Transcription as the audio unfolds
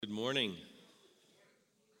morning.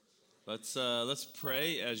 Let's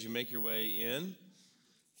pray as you make your way in.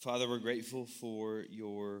 Father, we're grateful for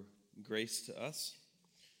your grace to us.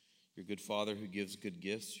 You're a good Father who gives good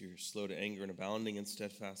gifts. You're slow to anger and abounding in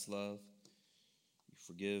steadfast love. You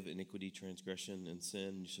forgive iniquity, transgression, and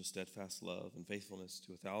sin. You show steadfast love and faithfulness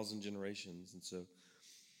to 1,000 generations. And so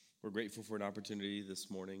we're grateful for an opportunity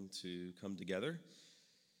this morning to come together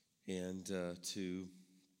and to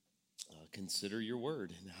consider your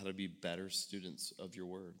word and how to be better students of your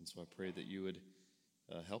word. And so I pray that you would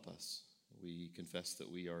help us. We confess that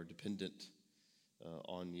we are dependent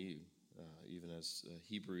on you, even as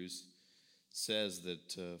Hebrews says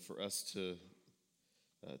that for us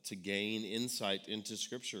to gain insight into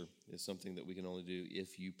Scripture is something that we can only do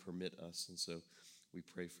if you permit us. And so we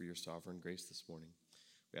pray for your sovereign grace this morning.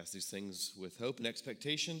 We ask these things with hope and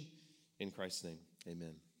expectation in Christ's name.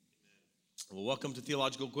 Amen. Well, welcome to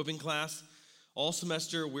Theological Equipping Class. All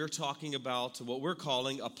semester, we're talking about what we're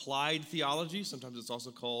calling applied theology. Sometimes it's also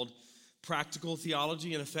called practical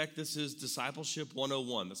theology. In effect, this is Discipleship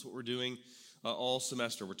 101. That's what we're doing all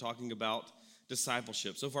semester. We're talking about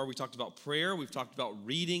discipleship. So far, we talked about prayer. We've talked about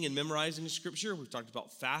reading and memorizing Scripture. We've talked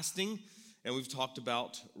about fasting. And we've talked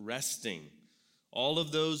about resting. All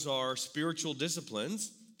of those are spiritual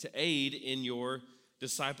disciplines to aid in your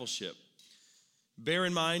discipleship. Bear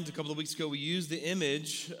in mind, a couple of weeks ago, we used the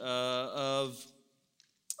image of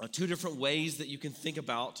two different ways that you can think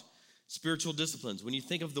about spiritual disciplines. When you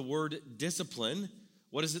think of the word discipline,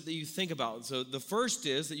 what is it that you think about? So the first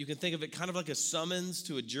is that you can think of it kind of like a summons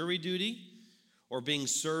to a jury duty or being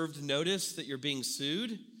served notice that you're being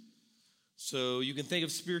sued. So you can think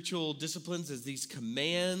of spiritual disciplines as these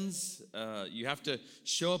commands. You have to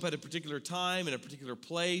show up at a particular time in a particular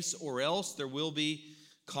place, or else there will be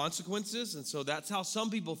consequences. And so that's how some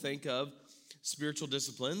people think of spiritual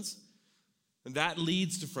disciplines. And that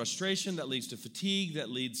leads to frustration, that leads to fatigue, that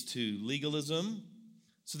leads to legalism.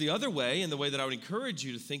 So the other way, and the way that I would encourage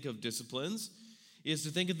you to think of disciplines, is to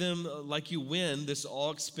think of them like you win this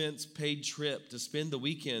all-expense paid trip to spend the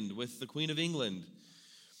weekend with the Queen of England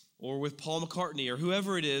or with Paul McCartney or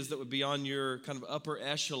whoever it is that would be on your kind of upper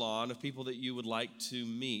echelon of people that you would like to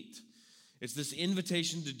meet. It's this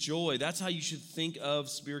invitation to joy. That's how you should think of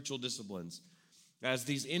spiritual disciplines, as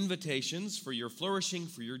these invitations for your flourishing,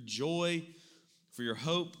 for your joy, for your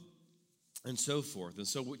hope, and so forth. And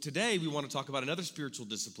so today we want to talk about another spiritual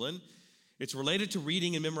discipline. It's related to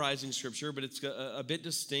reading and memorizing Scripture, but it's a bit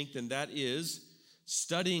distinct, and that is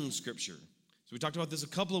studying Scripture. So we talked about this a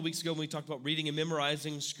couple of weeks ago when we talked about reading and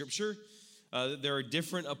memorizing Scripture. There are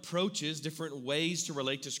different approaches, different ways to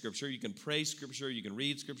relate to Scripture. You can pray Scripture, you can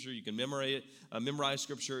read Scripture, you can memorize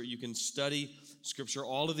Scripture, you can study Scripture.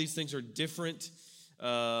 All of these things are different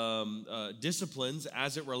disciplines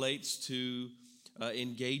as it relates to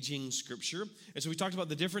engaging Scripture. And so we talked about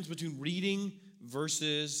the difference between reading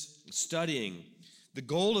versus studying. The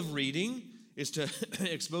goal of reading is to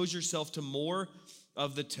expose yourself to more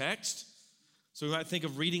of the text. So we might think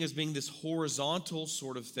of reading as being this horizontal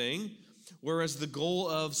sort of thing, whereas the goal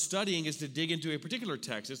of studying is to dig into a particular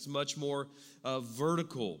text. It's much more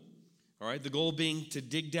vertical, all right? The goal being to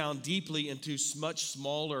dig down deeply into much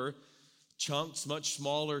smaller chunks, much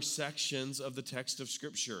smaller sections of the text of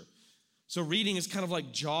Scripture. So reading is kind of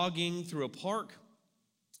like jogging through a park,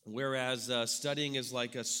 whereas studying is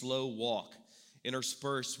like a slow walk,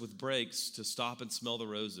 interspersed with breaks to stop and smell the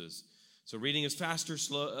roses. So reading is faster,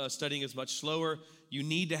 studying is much slower. You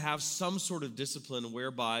need to have some sort of discipline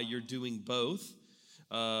whereby you're doing both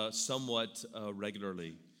somewhat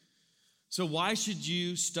regularly. So why should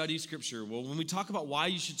you study Scripture? Well, when we talk about why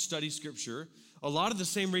you should study Scripture, a lot of the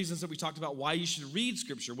same reasons that we talked about why you should read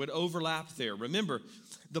Scripture would overlap there. Remember,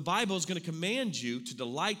 the Bible is going to command you to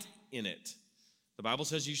delight in it. The Bible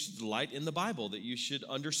says you should delight in the Bible, that you should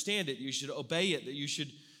understand it, you should obey it, that you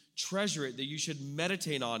should treasure it, that you should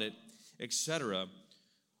meditate on it, etc.,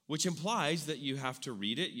 which implies that you have to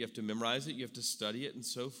read it, you have to memorize it, you have to study it, and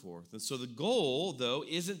so forth. And so the goal, though,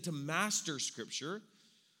 isn't to master Scripture.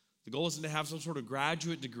 The goal isn't to have some sort of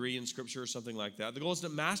graduate degree in Scripture or something like that. The goal isn't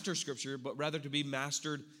to master Scripture, but rather to be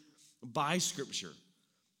mastered by Scripture.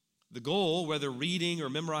 The goal, whether reading or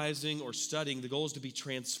memorizing or studying, the goal is to be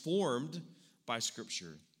transformed by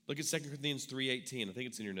Scripture. Look at 2 Corinthians 3:18. I think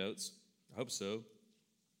it's in your notes. I hope so.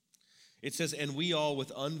 It says, "And we all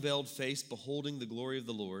with unveiled face, beholding the glory of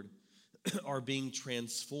the Lord, are being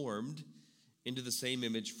transformed into the same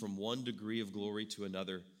image from one degree of glory to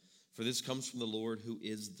another. For this comes from the Lord who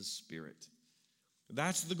is the Spirit."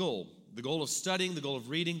 That's the goal. The goal of studying, the goal of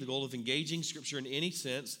reading, the goal of engaging Scripture in any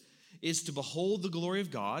sense is to behold the glory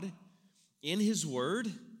of God in His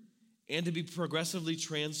Word and to be progressively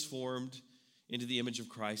transformed into the image of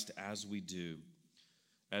Christ as we do.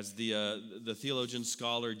 As the theologian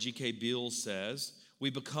scholar G.K. Beale says, we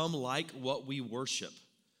become like what we worship.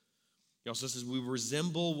 He also says we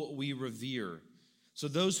resemble what we revere. So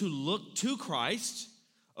those who look to Christ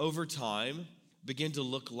over time begin to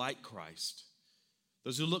look like Christ.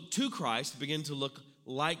 Those who look to Christ begin to look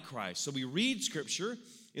like Christ. So we read Scripture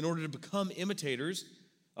in order to become imitators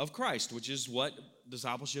of Christ, which is what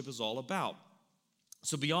discipleship is all about.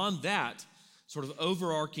 So beyond that sort of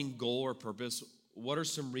overarching goal or purpose, what are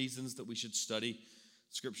some reasons that we should study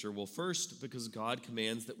Scripture? Well, first, because God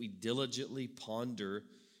commands that we diligently ponder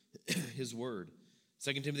His Word.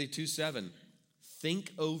 2 Timothy 2:7,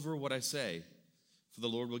 think over what I say, for the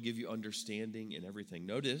Lord will give you understanding in everything.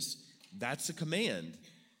 Notice, that's a command.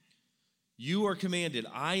 You are commanded,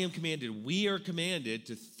 I am commanded, we are commanded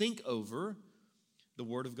to think over the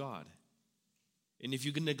Word of God. And if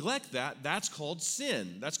you can neglect that, that's called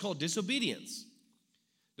sin. That's called disobedience.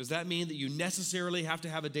 Does that mean that you necessarily have to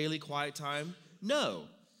have a daily quiet time? No.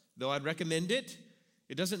 Though I'd recommend it,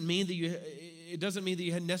 it doesn't mean that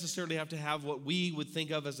you necessarily have to have what we would think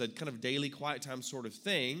of as a kind of daily quiet time sort of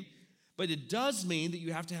thing. But it does mean that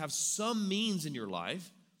you have to have some means in your life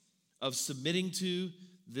of submitting to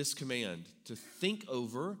this command, to think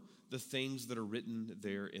over the things that are written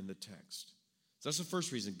there in the text. So that's the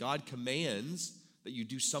first reason. God commands that you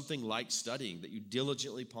do something like studying, that you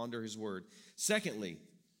diligently ponder His Word. Secondly,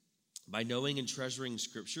 by knowing and treasuring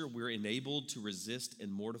Scripture, we're enabled to resist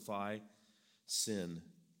and mortify sin.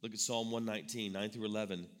 Look at Psalm 119, 9 through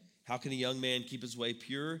 11. How can a young man keep his way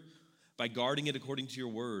pure? By guarding it according to your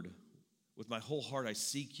word. With my whole heart I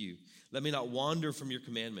seek you. Let me not wander from your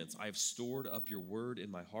commandments. I have stored up your word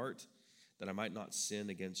in my heart, that I might not sin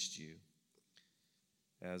against you.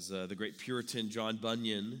 As the great Puritan John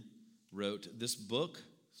Bunyan wrote, this book,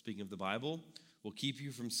 speaking of the Bible, will keep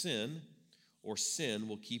you from sin, or sin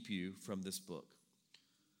will keep you from this book.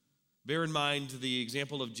 Bear in mind the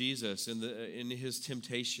example of Jesus in his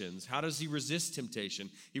temptations. How does he resist temptation?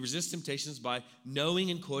 He resists temptations by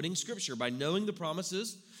knowing and quoting Scripture, by knowing the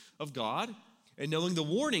promises of God and knowing the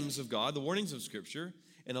warnings of God, the warnings of Scripture,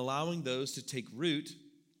 and allowing those to take root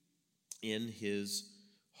in his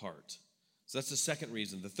heart. So that's the second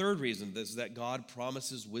reason. The third reason is that God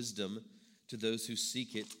promises wisdom to those who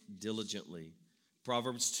seek it diligently.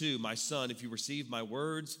 Proverbs 2, my son, if you receive my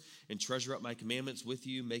words and treasure up my commandments with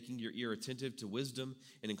you, making your ear attentive to wisdom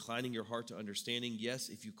and inclining your heart to understanding. Yes,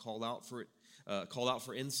 if you call out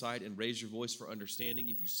for insight and raise your voice for understanding,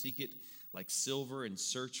 if you seek it like silver and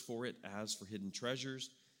search for it as for hidden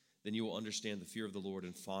treasures, then you will understand the fear of the Lord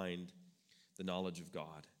and find the knowledge of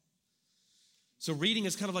God. So reading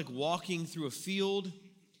is kind of like walking through a field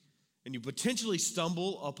and you potentially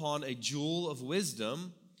stumble upon a jewel of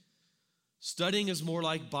wisdom. Studying is more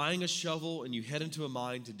like buying a shovel and you head into a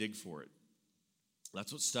mine to dig for it.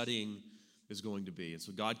 That's what studying is going to be. And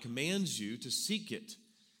so God commands you to seek it,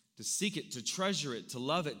 to treasure it, to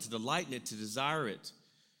love it, to delight in it, to desire it.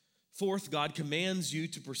 Fourth, God commands you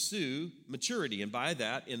to pursue maturity. And by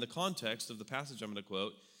that, in the context of the passage I'm going to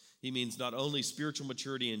quote, he means not only spiritual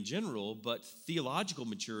maturity in general, but theological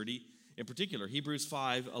maturity in particular. Hebrews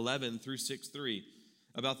 5:11 through 6:3.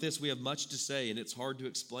 About this, we have much to say, and it's hard to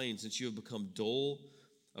explain since you have become dull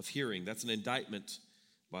of hearing. That's an indictment,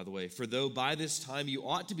 by the way. For though by this time you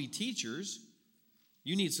ought to be teachers,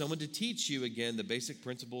 you need someone to teach you again the basic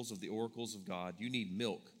principles of the oracles of God. You need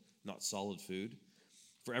milk, not solid food.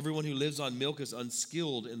 For everyone who lives on milk is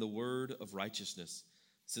unskilled in the word of righteousness,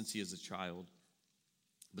 since he is a child.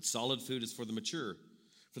 But solid food is for the mature,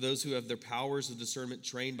 for those who have their powers of discernment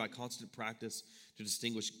trained by constant practice to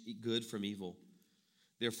distinguish good from evil.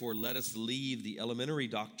 Therefore, let us leave the elementary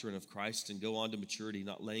doctrine of Christ and go on to maturity,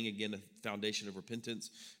 not laying again a foundation of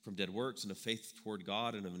repentance from dead works and of faith toward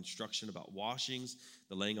God and of instruction about washings,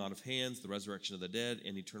 the laying on of hands, the resurrection of the dead,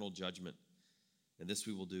 and eternal judgment. And this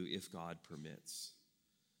we will do if God permits.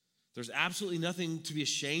 There's absolutely nothing to be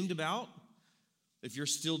ashamed about if you're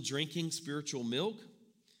still drinking spiritual milk.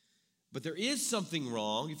 But there is something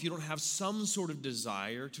wrong if you don't have some sort of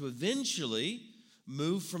desire to eventually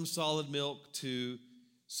move from solid milk to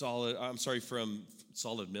from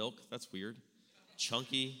solid milk, that's weird,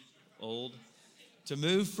 chunky, old, to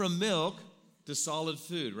move from milk to solid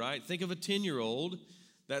food, right? Think of a 10-year-old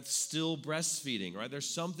that's still breastfeeding, right? There's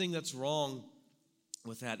something that's wrong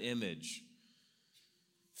with that image.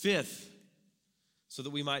 Fifth, so that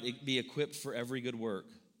we might be equipped for every good work.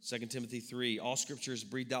 2 Timothy 3, all scripture is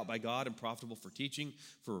breathed out by God and profitable for teaching,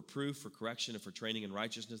 for reproof, for correction, and for training in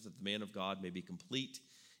righteousness, that the man of God may be complete,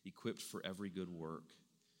 equipped for every good work.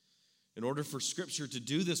 In order for Scripture to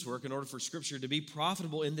do this work, in order for Scripture to be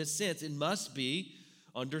profitable in this sense, it must be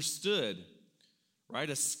understood, right?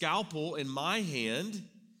 A scalpel in my hand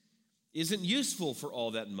isn't useful for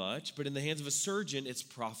all that much, but in the hands of a surgeon, it's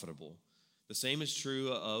profitable. The same is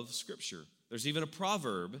true of Scripture. There's even a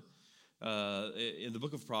proverb in the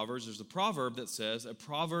book of Proverbs. There's a proverb that says, a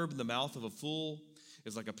proverb in the mouth of a fool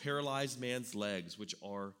is like a paralyzed man's legs, which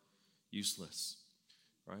are useless.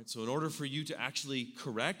 Right? So in order for you to actually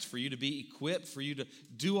correct, for you to be equipped, for you to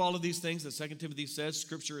do all of these things that 2 Timothy says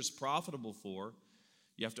Scripture is profitable for,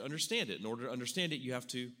 you have to understand it. In order to understand it, you have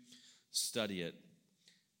to study it.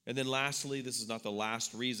 And then lastly, this is not the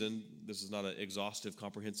last reason. This is not an exhaustive,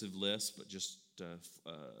 comprehensive list, but just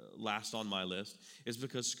last on my list, is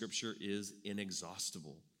because Scripture is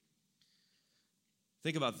inexhaustible.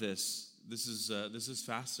 Think about this. This is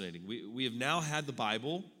fascinating. We have now had the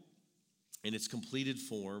Bible in its completed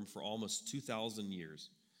form for almost 2,000 years.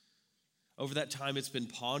 Over that time, it's been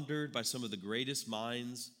pondered by some of the greatest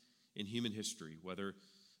minds in human history, whether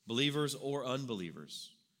believers or unbelievers.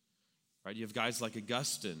 Right? You have guys like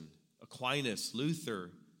Augustine, Aquinas, Luther,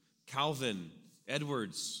 Calvin,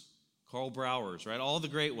 Edwards, Karl Browers, right? All the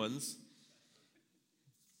great ones.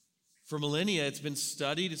 For millennia, it's been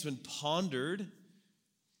studied, it's been pondered,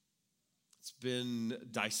 it's been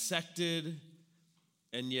dissected,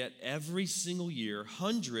 and yet every single year,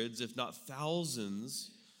 hundreds, if not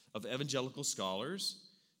thousands, of evangelical scholars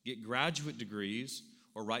get graduate degrees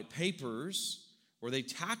or write papers where they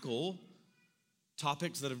tackle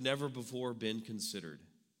topics that have never before been considered.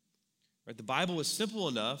 Right? The Bible is simple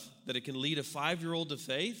enough that it can lead a 5-year-old to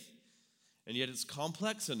faith, and yet it's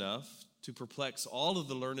complex enough to perplex all of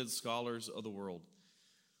the learned scholars of the world.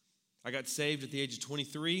 I got saved at the age of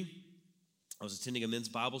 23. I was attending a men's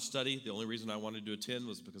Bible study. The only reason I wanted to attend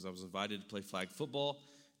was because I was invited to play flag football,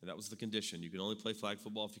 and that was the condition. You can only play flag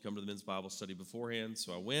football if you come to the men's Bible study beforehand.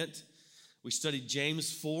 So I went. We studied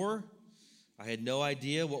James 4. I had no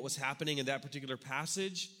idea what was happening in that particular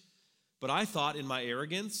passage, but I thought in my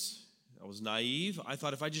arrogance, I was naive, I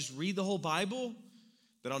thought if I just read the whole Bible,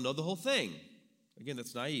 then I'll know the whole thing. Again,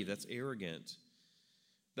 that's naive, that's arrogant.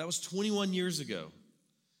 That was 21 years ago.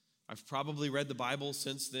 I've probably read the Bible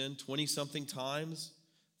since then 20-something times.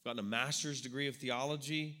 I've gotten a master's degree of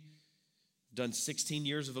theology, done 16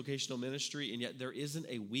 years of vocational ministry, and yet there isn't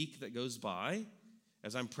a week that goes by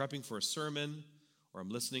as I'm prepping for a sermon or I'm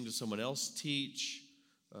listening to someone else teach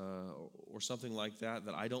or something like that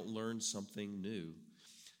I don't learn something new.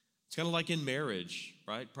 It's kind of like in marriage,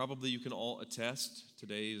 right? Probably you can all attest.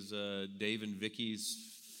 Today's Dave and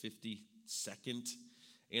Vicky's 52nd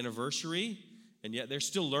anniversary, and yet they're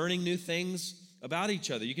still learning new things about each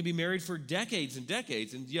other. You can be married for decades and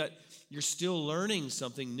decades, and yet you're still learning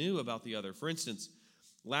something new about the other. For instance,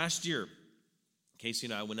 last year, Casey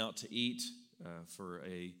and I went out to eat for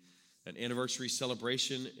an anniversary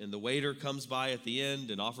celebration, and the waiter comes by at the end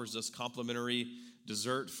and offers us complimentary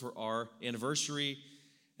dessert for our anniversary.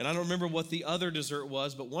 And I don't remember what the other dessert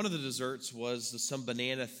was, but one of the desserts was some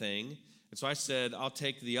banana thing. And so I said, I'll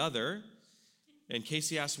take the other. And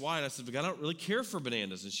Casey asked why, and I said, I don't really care for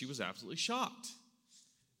bananas. And she was absolutely shocked.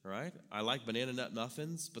 All right? I like banana nut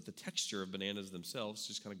muffins, but the texture of bananas themselves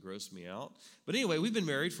just kind of grossed me out. But anyway, we've been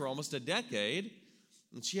married for almost a decade,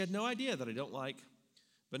 and she had no idea that I don't like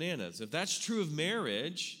bananas. If that's true of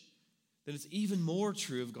marriage, then it's even more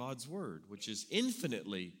true of God's word, which is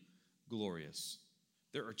infinitely glorious.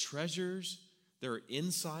 There are treasures, there are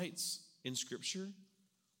insights in Scripture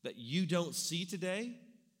that you don't see today,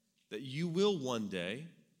 that you will one day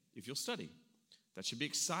if you'll study. That should be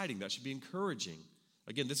exciting. That should be encouraging.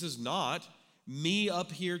 Again, this is not me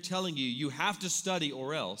up here telling you, you have to study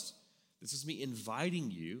or else. This is me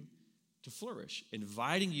inviting you to flourish,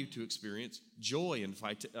 inviting you to experience joy and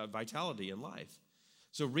vitality in life.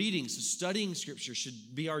 So studying Scripture should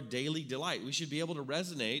be our daily delight. We should be able to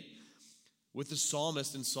resonate with the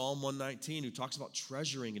psalmist in Psalm 119 who talks about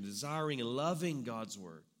treasuring and desiring and loving God's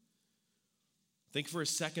word. Think for a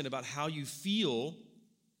second about how you feel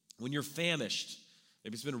when you're famished.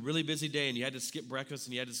 Maybe it's been a really busy day and you had to skip breakfast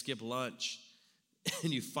and you had to skip lunch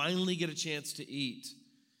and you finally get a chance to eat.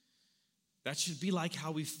 That should be like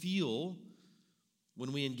how we feel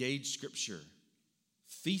when we engage Scripture.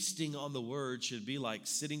 Feasting on the word should be like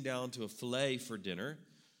sitting down to a filet for dinner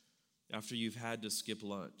after you've had to skip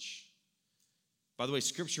lunch. By the way,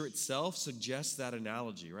 Scripture itself suggests that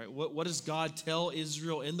analogy, right? What does God tell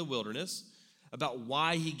Israel in the wilderness about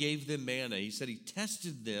why he gave them manna? He said he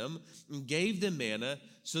tested them and gave them manna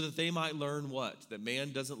so that they might learn what? That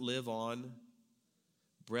man doesn't live on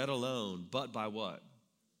bread alone, but by what?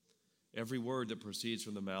 Every word that proceeds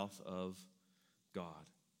from the mouth of God.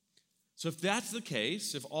 So if that's the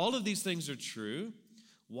case, if all of these things are true,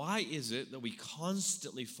 why is it that we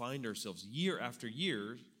constantly find ourselves year after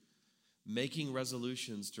year making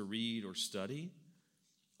resolutions to read or study,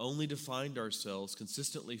 only to find ourselves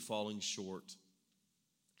consistently falling short?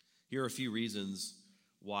 Here are a few reasons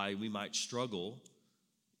why we might struggle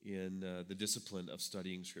in the discipline of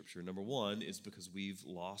studying Scripture. Number one is because we've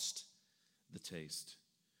lost the taste.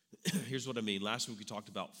 Here's what I mean. Last week we talked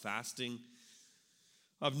about fasting.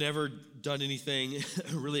 I've never done anything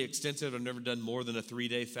really extensive. I've never done more than a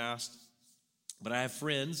 3-day fast. But I have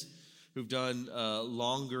friends who've done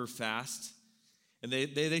longer fasts. And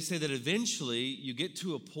they say that eventually you get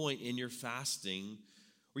to a point in your fasting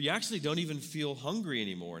where you actually don't even feel hungry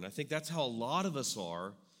anymore. And I think that's how a lot of us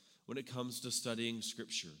are when it comes to studying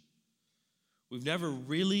Scripture. We've never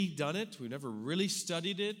really done it. We've never really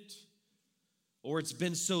studied it. Or it's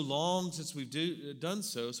been so long since we've done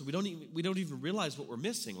so we don't even realize what we're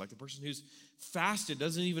missing. Like the person who's fasted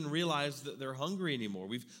doesn't even realize that they're hungry anymore.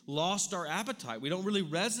 We've lost our appetite. We don't really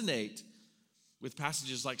resonate with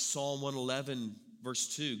passages like Psalm 111,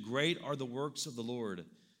 verse 2. Great are the works of the Lord,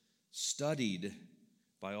 studied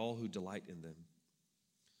by all who delight in them.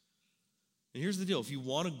 And here's the deal. If you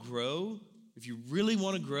want to grow, if you really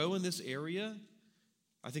want to grow in this area,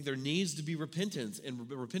 I think there needs to be repentance, and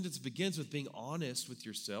repentance begins with being honest with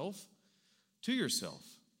yourself, to yourself.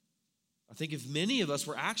 I think if many of us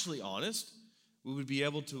were actually honest, we would be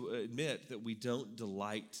able to admit that we don't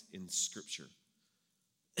delight in Scripture.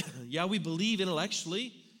 Yeah, we believe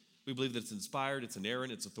intellectually. We believe that it's inspired, it's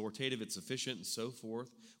inerrant, it's authoritative, it's sufficient, and so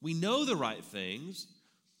forth. We know the right things,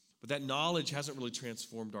 but that knowledge hasn't really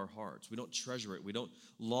transformed our hearts. We don't treasure it. We don't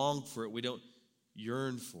long for it. We don't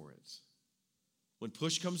yearn for it. When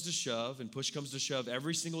push comes to shove, and push comes to shove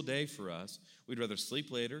every single day for us, we'd rather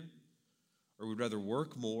sleep later, or we'd rather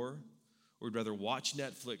work more, or we'd rather watch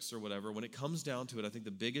Netflix or whatever. When it comes down to it, I think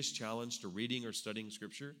the biggest challenge to reading or studying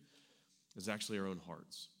Scripture is actually our own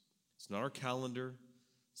hearts. It's not our calendar.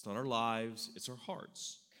 It's not our lives. It's our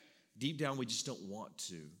hearts. Deep down, we just don't want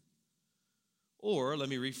to. Or, let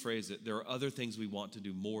me rephrase it, there are other things we want to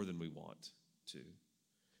do more than we want to.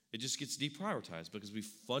 It just gets deprioritized because we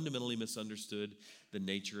fundamentally misunderstood the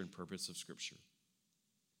nature and purpose of Scripture.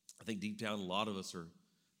 I think deep down, a lot of us are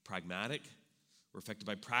pragmatic. We're affected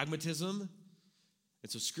by pragmatism.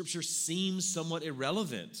 And so Scripture seems somewhat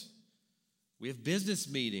irrelevant. We have business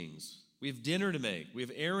meetings. We have dinner to make. We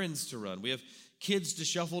have errands to run. We have kids to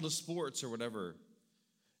shuffle to sports or whatever.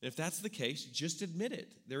 And if that's the case, just admit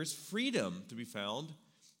it. There is freedom to be found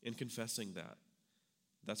in confessing that.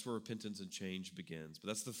 That's where repentance and change begins. But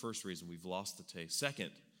that's the first reason we've lost the taste.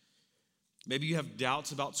 Second, maybe you have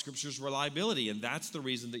doubts about Scripture's reliability, and that's the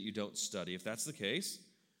reason that you don't study. If that's the case,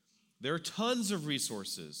 there are tons of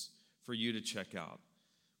resources for you to check out.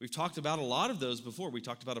 We've talked about a lot of those before. We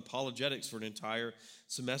talked about apologetics for an entire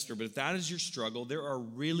semester. But if that is your struggle, there are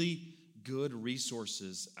really good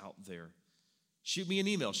resources out there. Shoot me an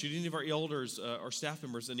email. Shoot any of our elders or staff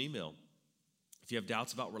members an email. If you have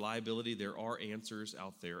doubts about reliability, there are answers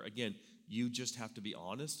out there. Again, you just have to be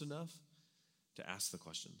honest enough to ask the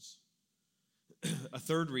questions. A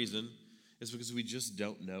third reason is because we just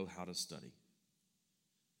don't know how to study.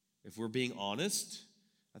 If we're being honest,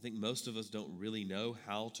 I think most of us don't really know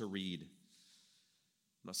how to read. I'm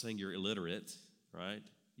not saying you're illiterate, right?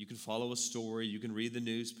 You can follow a story, you can read the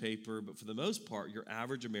newspaper, but for the most part, your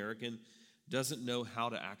average American doesn't know how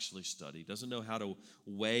to actually study, doesn't know how to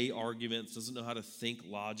weigh arguments, doesn't know how to think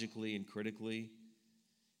logically and critically.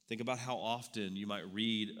 Think about how often you might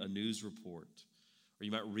read a news report, or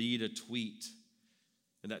you might read a tweet,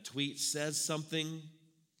 and that tweet says something,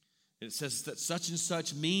 and it says that such and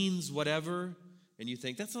such means whatever, and you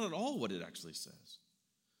think that's not at all what it actually says.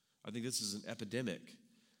 I think this is an epidemic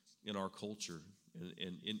in our culture,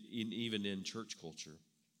 and even in church culture.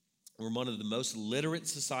 We're one of the most literate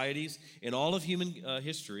societies in all of human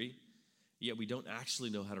history, yet we don't actually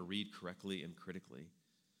know how to read correctly and critically.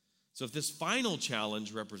 So if this final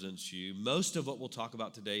challenge represents you, most of what we'll talk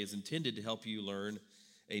about today is intended to help you learn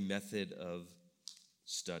a method of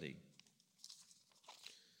study.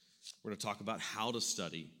 We're going to talk about how to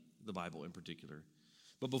study the Bible in particular.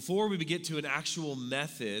 But before we get to an actual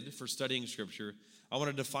method for studying Scripture, I want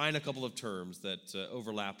to define a couple of terms that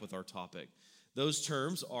overlap with our topic. Those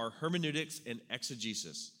terms are hermeneutics and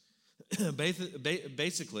exegesis.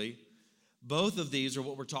 Basically, both of these are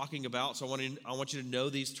what we're talking about, so I want you to know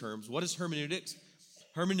these terms. What is hermeneutics?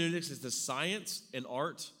 Hermeneutics is the science and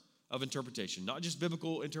art of interpretation, not just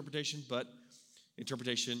biblical interpretation, but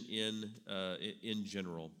interpretation in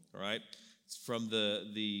general, all right? It's from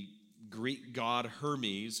the Greek god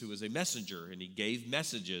Hermes, who was a messenger, and he gave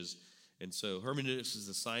messages And so hermeneutics is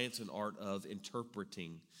the science and art of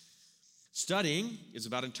interpreting. Studying is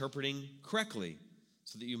about interpreting correctly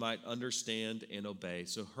so that you might understand and obey.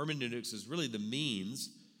 So hermeneutics is really the means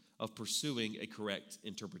of pursuing a correct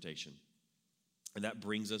interpretation. And that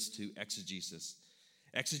brings us to exegesis.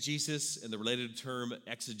 Exegesis and the related term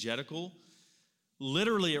exegetical,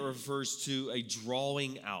 literally it refers to a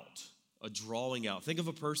drawing out. A drawing out. Think of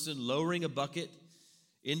a person lowering a bucket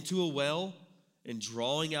into a well and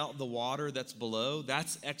drawing out the water that's below.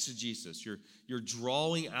 That's exegesis. You're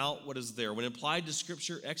drawing out what is there. When applied to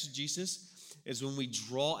Scripture, exegesis is when we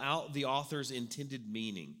draw out the author's intended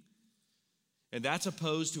meaning. And that's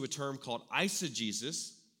opposed to a term called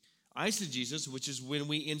eisegesis. Eisegesis, which is when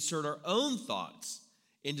we insert our own thoughts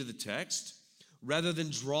into the text rather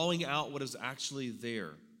than drawing out what is actually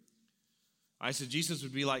there. Eisegesis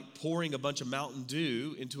would be like pouring a bunch of Mountain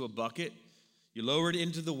Dew into a bucket. You lower it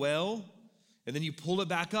into the well, and then you pull it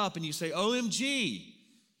back up and you say, OMG,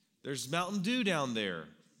 there's Mountain Dew down there.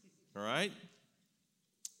 All right?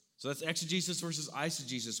 So that's exegesis versus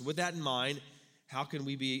eisegesis. With that in mind, how can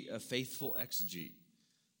we be a faithful exegete?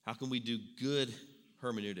 How can we do good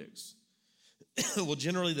hermeneutics? Well,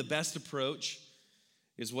 generally the best approach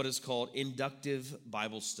is what is called inductive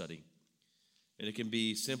Bible study. And it can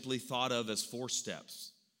be simply thought of as 4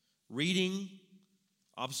 steps: reading,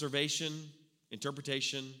 observation,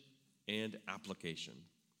 interpretation, and application.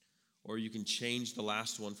 Or you can change the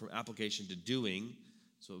last one from application to doing.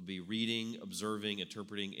 So it would be reading, observing,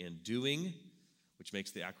 interpreting, and doing, which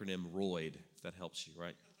makes the acronym ROID, if that helps you,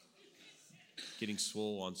 right? Getting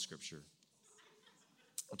swole on Scripture.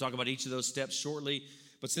 I'll talk about each of those steps shortly,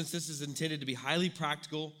 but since this is intended to be highly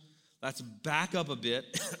practical, let's back up a bit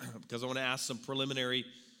because I want to ask some preliminary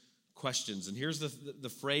questions. And here's the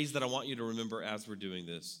phrase that I want you to remember as we're doing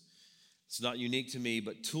this. It's not unique to me,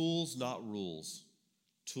 but tools, not rules.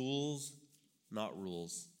 Tools, not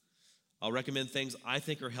rules. I'll recommend things I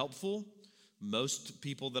think are helpful. Most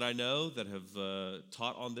people that I know that have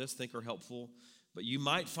taught on this think are helpful, but you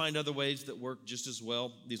might find other ways that work just as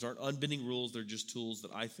well. These aren't unbending rules. They're just tools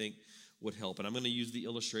that I think would help. And I'm going to use the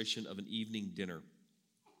illustration of an evening dinner.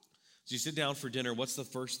 So you sit down for dinner. What's the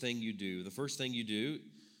first thing you do? The first thing you do,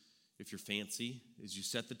 if you're fancy, is you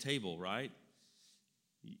set the table, right?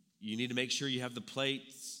 You need to make sure you have the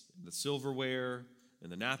plates, and the silverware,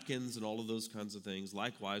 and the napkins, and all of those kinds of things.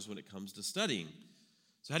 Likewise, when it comes to studying.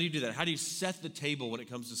 So how do you do that? How do you set the table when it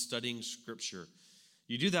comes to studying Scripture?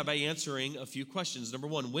 You do that by answering a few questions. Number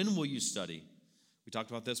one, when will you study? We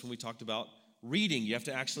talked about this when we talked about reading. You have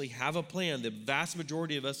to actually have a plan. The vast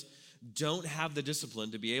majority of us don't have the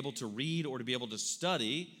discipline to be able to read or to be able to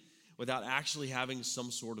study without actually having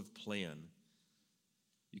some sort of plan.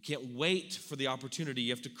 You can't wait for the opportunity.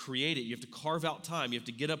 You have to create it. You have to carve out time. You have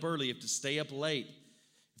to get up early. You have to stay up late.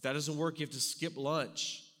 If that doesn't work, you have to skip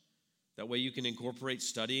lunch. That way you can incorporate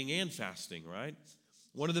studying and fasting, right?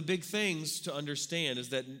 One of the big things to understand is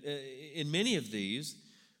that in many of these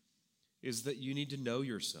is that you need to know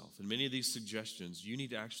yourself. In many of these suggestions, you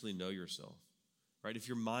need to actually know yourself, right? If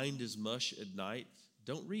your mind is mush at night,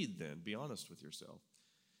 don't read then. Be honest with yourself.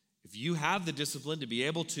 If you have the discipline to be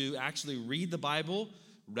able to actually read the Bible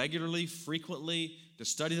regularly, frequently, to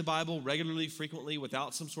study the Bible regularly, frequently,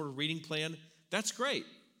 without some sort of reading plan, that's great.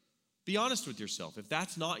 Be honest with yourself. If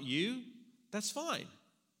that's not you, that's fine.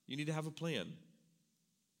 You need to have a plan.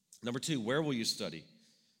 Number two, where will you study?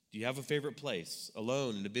 Do you have a favorite place?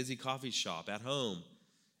 Alone, in a busy coffee shop, at home,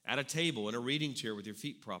 at a table, in a reading chair with your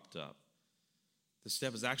feet propped up? This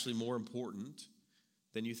step is actually more important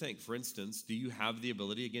than you think. For instance, do you have the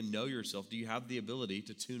ability, again, know yourself, do you have the ability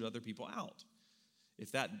to tune other people out?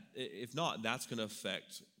 If not, that's going to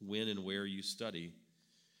affect when and where you study.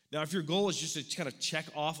 Now, if your goal is just to kind of check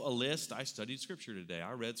off a list, I studied Scripture today,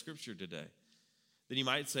 I read Scripture today, then you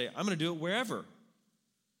might say, I'm going to do it wherever.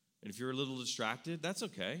 And if you're a little distracted, that's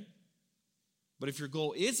okay. But if your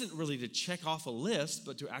goal isn't really to check off a list,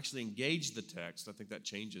 but to actually engage the text, I think that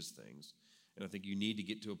changes things. And I think you need to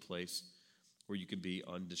get to a place where you can be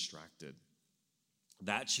undistracted.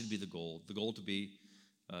 That should be the goal. The goal to be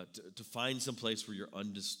to find some place where you're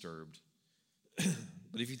undisturbed.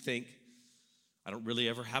 But if you think, I don't really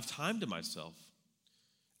ever have time to myself,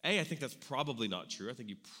 I think that's probably not true. I think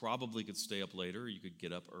you probably could stay up later, or you could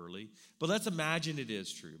get up early. But let's imagine it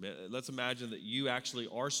is true. Let's imagine that you actually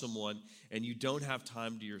are someone and you don't have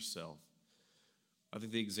time to yourself. I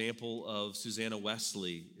think the example of Susanna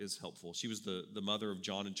Wesley is helpful. She was the mother of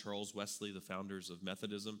John and Charles Wesley, the founders of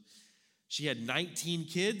Methodism. She had 19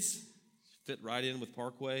 kids, fit right in with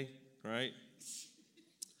Parkway, right?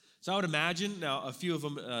 So I would imagine, now a few of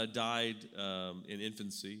them died in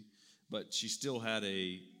infancy, but she still had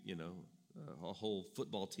a a whole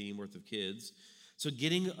football team worth of kids. So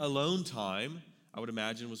getting alone time, I would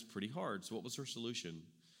imagine, was pretty hard. So what was her solution?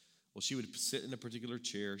 Well, she would sit in a particular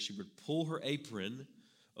chair. She would pull her apron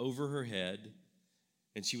over her head,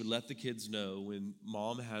 and she would let the kids know when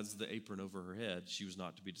mom has the apron over her head, she was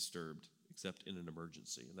not to be disturbed except in an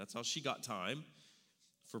emergency. And that's how she got time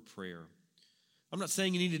for prayer. I'm not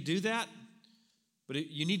saying you need to do that, but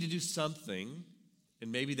you need to do something,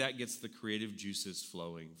 and maybe that gets the creative juices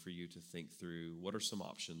flowing for you to think through what are some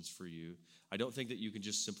options for you. I don't think that you can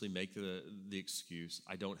just simply make the excuse,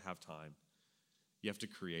 I don't have time. You have to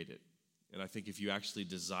create it. And I think if you actually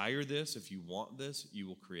desire this, if you want this, you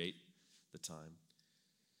will create the time.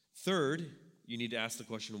 Third, you need to ask the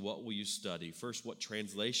question, what will you study? First, what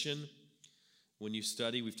translation? When you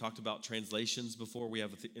study, we've talked about translations before. We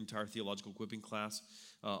have an entire theological equipping class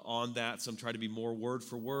on that. Some try to be more word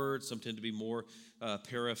for word. Some tend to be more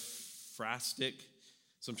paraphrastic.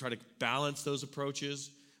 Some try to balance those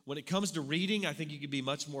approaches. When it comes to reading, I think you can be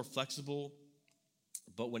much more flexible.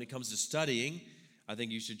 But when it comes to studying, I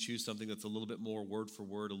think you should choose something that's a little bit more word for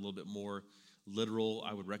word, a little bit more literal.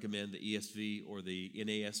 I would recommend the ESV or the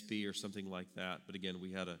NASB or something like that. But again,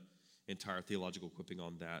 we had an entire theological equipping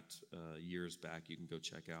on that years back. You can go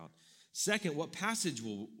check out. Second, what passage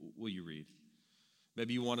will you read?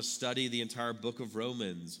 Maybe you want to study the entire book of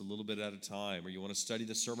Romans a little bit at a time, or you want to study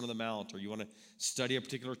the Sermon on the Mount, or you want to study a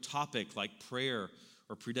particular topic like prayer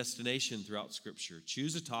or predestination throughout Scripture.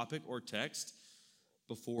 Choose a topic or text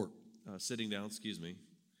before sitting down,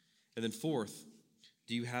 And then fourth,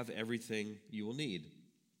 do you have everything you will need?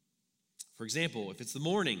 For example, if it's the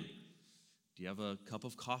morning, do you have a cup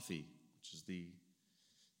of coffee, which is the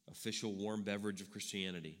official warm beverage of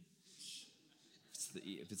Christianity?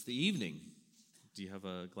 If it's the evening, do you have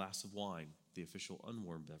a glass of wine, the official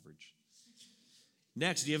unwarm beverage?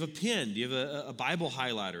 Next, do you have a pen? Do you have a Bible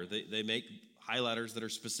highlighter? They make highlighters that are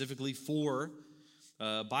specifically for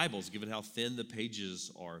Bibles, given how thin the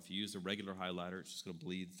pages are. If you use a regular highlighter, it's just going to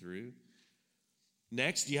bleed through.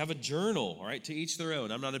 Next, do you have a journal? All right, to each their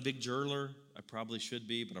own. I'm not a big journaler. I probably should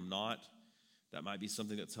be, but I'm not. That might be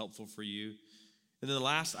something that's helpful for you. And then the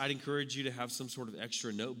last, I'd encourage you to have some sort of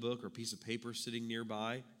extra notebook or piece of paper sitting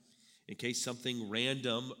nearby in case something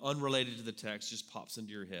random, unrelated to the text, just pops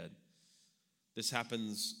into your head. This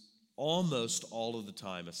happens almost all of the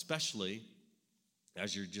time, especially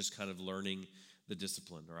as you're just kind of learning the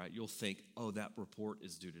discipline, all right? You'll think, oh, that report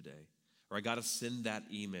is due today, or I got to send that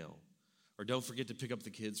email, or don't forget to pick up the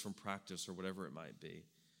kids from practice, or whatever it might be.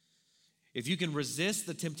 If you can resist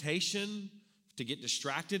the temptation to get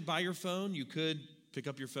distracted by your phone, you could pick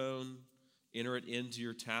up your phone, enter it into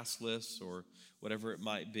your task list, or whatever it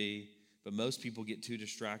might be, but most people get too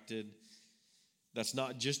distracted. That's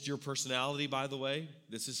not just your personality, by the way.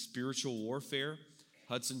 This is spiritual warfare.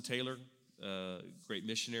 Hudson Taylor, great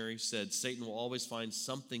missionary, said, Satan will always find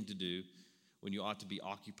something to do when you ought to be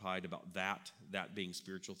occupied about that being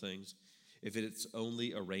spiritual things, if it's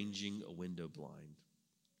only arranging a window blind.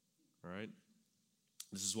 All right?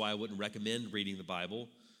 This is why I wouldn't recommend reading the Bible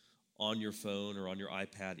on your phone or on your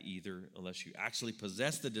iPad either, unless you actually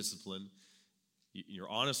possess the discipline, you're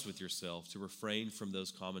honest with yourself to refrain from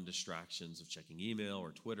those common distractions of checking email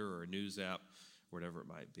or Twitter or a news app, whatever it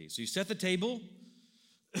might be. So you set the table,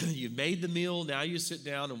 you've made the meal, now you sit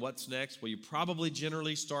down, and what's next? Well, you probably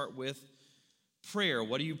generally start with prayer.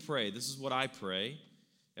 What do you pray? This is what I pray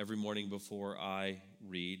every morning before I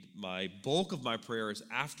read. My bulk of my prayer is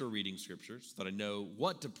after reading Scripture so that I know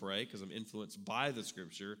what to pray because I'm influenced by the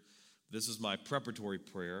Scripture. This is my preparatory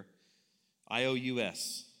prayer.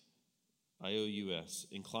 IOUS.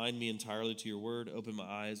 Incline me entirely to your word. Open my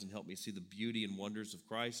eyes and help me see the beauty and wonders of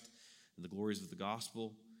Christ and the glories of the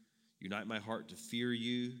gospel. Unite my heart to fear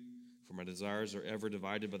you, for my desires are ever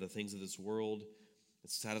divided by the things of this world. And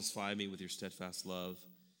satisfy me with your steadfast love,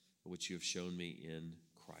 which you have shown me in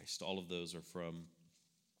Christ. All of those are from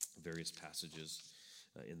various passages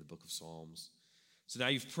in the book of Psalms. So now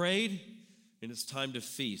you've prayed, and it's time to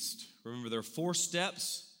feast. Remember, there are 4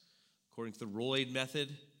 steps according to the Royd method: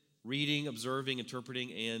 reading, observing,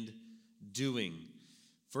 interpreting, and doing.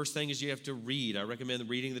 First thing is you have to read. I recommend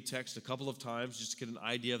reading the text a couple of times just to get an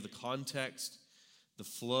idea of the context, the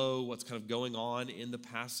flow, what's kind of going on in the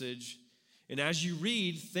passage. And as you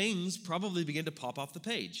read, things probably begin to pop off the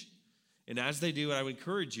page. And as they do, I would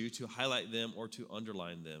encourage you to highlight them or to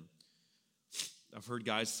underline them. I've heard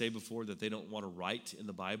guys say before that they don't want to write in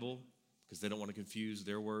the Bible because they don't want to confuse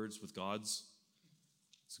their words with God's.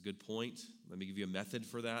 It's a good point. Let me give you a method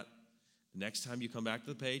for that. The next time you come back to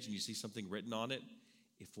the page and you see something written on it,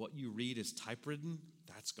 if what you read is typewritten,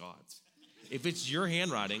 that's God's. If it's your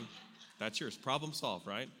handwriting, that's yours. Problem solved,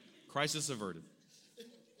 right? Crisis averted.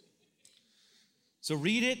 So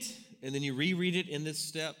read it, and then you reread it in this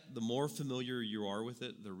step. The more familiar you are with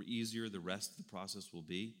it, the easier the rest of the process will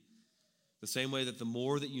be. The same way that the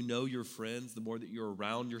more that you know your friends, the more that you're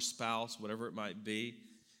around your spouse, whatever it might be,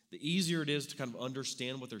 the easier it is to kind of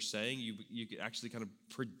understand what they're saying. You can actually kind of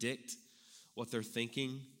predict what they're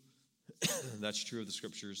thinking. That's true of the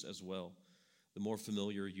scriptures as well. The more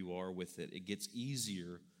familiar you are with it, it gets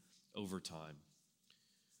easier over time.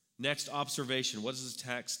 Next, observation. What does this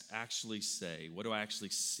text actually say? What do I actually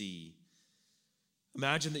see?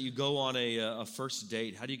 Imagine that you go on a first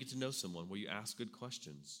date. How do you get to know someone? Well, you ask good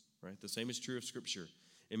questions, right? The same is true of Scripture.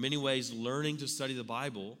 In many ways, learning to study the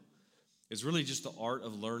Bible is really just the art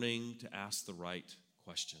of learning to ask the right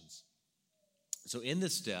questions. So in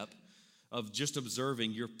this step of just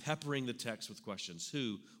observing, you're peppering the text with questions.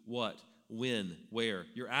 Who, what, when, where.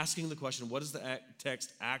 You're asking the question, what does the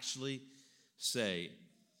text actually say?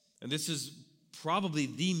 And this is probably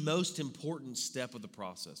the most important step of the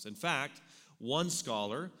process. In fact, one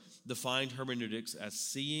scholar defined hermeneutics as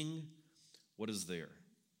seeing what is there.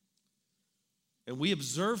 And we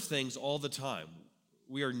observe things all the time.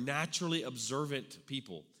 We are naturally observant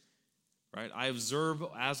people, right? I observe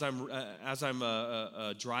as I'm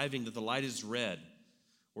driving that the light is red,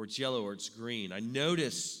 or it's yellow, or it's green. I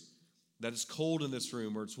notice that it's cold in this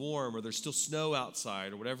room, or it's warm, or there's still snow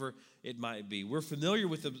outside, or whatever it might be. We're familiar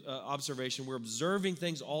with observation. We're observing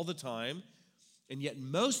things all the time, and yet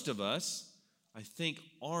most of us, I think,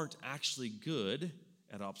 aren't actually good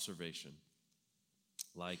at observation.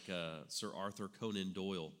 Like Sir Arthur Conan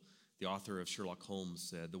Doyle, the author of Sherlock Holmes,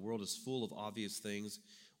 said, "The world is full of obvious things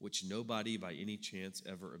which nobody by any chance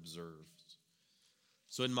ever observes."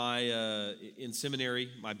 So in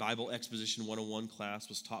seminary, my Bible Exposition 101 class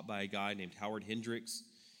was taught by a guy named Howard Hendricks.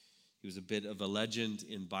 He was a bit of a legend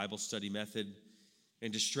in Bible study method.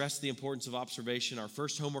 And to stress the importance of observation, our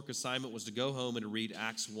first homework assignment was to go home and to read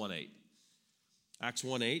Acts 1:8. Acts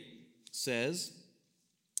 1:8 says,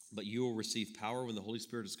 "But you will receive power when the Holy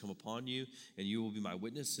Spirit has come upon you, and you will be my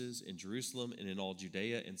witnesses in Jerusalem and in all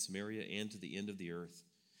Judea and Samaria and to the end of the earth."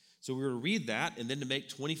 So we were to read that and then to make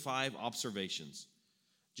 25 observations.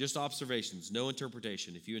 Just observations, no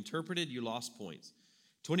interpretation. If you interpreted, you lost points.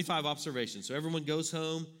 25 observations. So everyone goes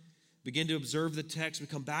home, begin to observe the text. We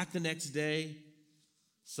come back the next day.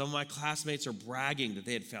 Some of my classmates are bragging that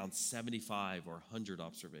they had found 75 or 100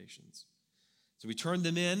 observations. So we turn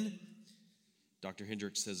them in. Dr.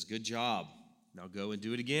 Hendricks says, "Good job. Now go and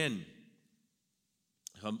do it again.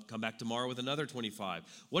 Come back tomorrow with another 25.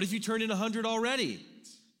 What if you turned in 100 already?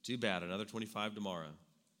 Too bad, another 25 tomorrow."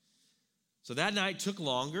 So that night took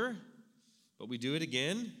longer, but we do it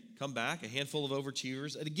again. Come back, a handful of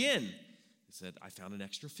overachievers, and again, they said, "I found an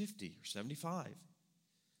extra 50 or 75.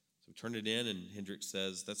 So we turned it in, and Hendricks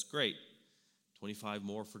says, "That's great. 25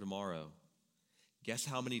 more for tomorrow." Guess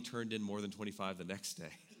how many turned in more than 25 the next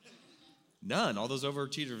day? None. All those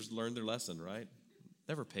overachievers learned their lesson, right?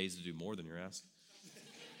 Never pays to do more than you're asked.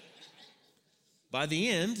 By the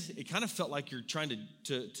end, it kind of felt like you're trying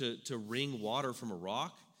to wring water from a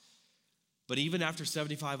rock. But even after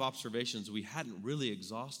 75 observations, we hadn't really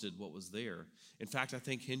exhausted what was there. In fact, I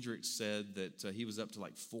think Hendricks said that he was up to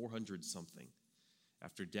like 400 something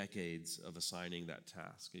after decades of assigning that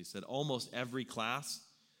task. He said almost every class,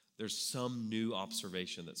 there's some new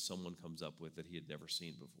observation that someone comes up with that he had never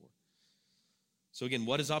seen before. So again,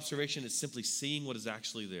 what is observation? It's simply seeing what is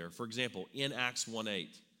actually there. For example, in Acts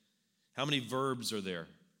 1:8, how many verbs are there?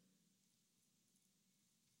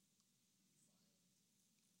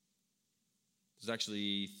 There's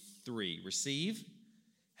actually 3. Receive,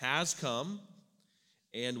 has come,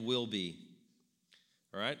 and will be.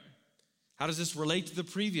 All right? How does this relate to the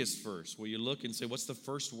previous verse? Well, you look and say, what's the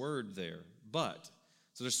first word there? But.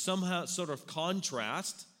 So there's somehow sort of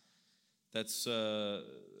contrast that's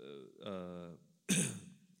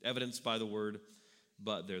evidenced by the word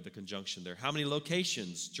but there, the conjunction there. How many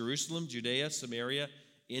locations? Jerusalem, Judea, Samaria,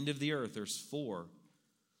 end of the earth. There's 4.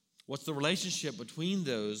 What's the relationship between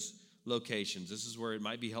those locations? This is where it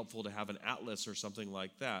might be helpful to have an atlas or something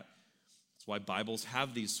like that. That's why Bibles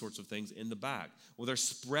have these sorts of things in the back. Well, they're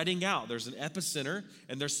spreading out. There's an epicenter,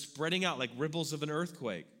 and they're spreading out like ripples of an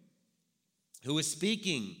earthquake. Who is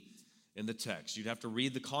speaking in the text? You'd have to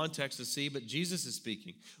read the context to see, but Jesus is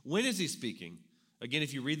speaking. When is he speaking? Again,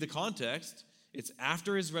 if you read the context, it's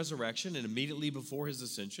after his resurrection and immediately before his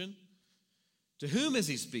ascension. To whom is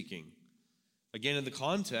he speaking? Again, in the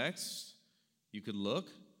context, you could look.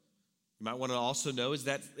 You might want to also know, is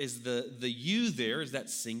the you there, is that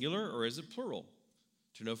singular or is it plural?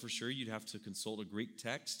 To know for sure, you'd have to consult a Greek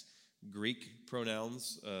text. Greek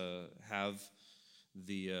pronouns have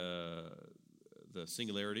the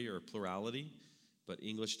singularity or plurality, but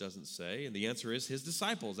English doesn't say. And the answer is his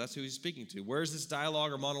disciples. That's who he's speaking to. Where is this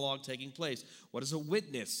dialogue or monologue taking place? What is a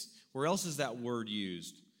witness? Where else is that word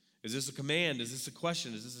used? Is this a command? Is this a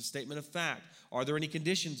question? Is this a statement of fact? Are there any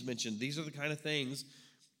conditions mentioned? These are the kind of things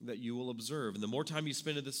that you will observe. And the more time you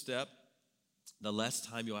spend at this step, the less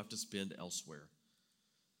time you'll have to spend elsewhere.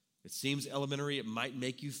 It seems elementary. It might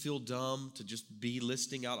make you feel dumb to just be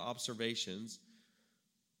listing out observations,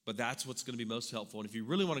 but that's what's going to be most helpful. And if you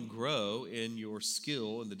really want to grow in your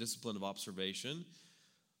skill in the discipline of observation,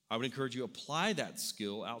 I would encourage you to apply that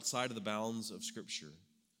skill outside of the bounds of Scripture.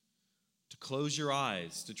 To close your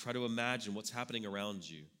eyes, to try to imagine what's happening around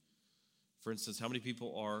you. For instance, how many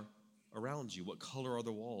people are around you? What color are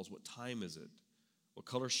the walls? What time is it? What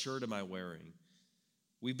color shirt am I wearing?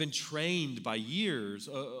 We've been trained by years,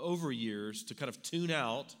 over years, to kind of tune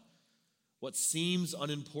out what seems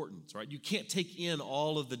unimportant, right? You can't take in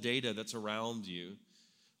all of the data that's around you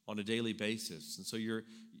on a daily basis. And so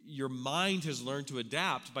your mind has learned to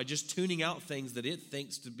adapt by just tuning out things that it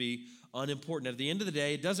thinks to be unimportant. At the end of the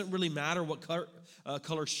day, it doesn't really matter what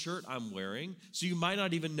color shirt I'm wearing, so you might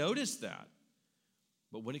not even notice that.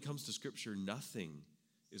 But when it comes to Scripture, nothing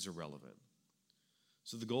is irrelevant.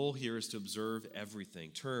 So the goal here is to observe everything: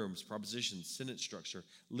 terms, propositions, sentence structure,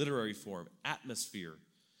 literary form, atmosphere.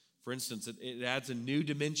 For instance, it adds a new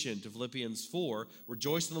dimension to Philippians 4.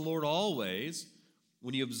 Rejoice in the Lord always,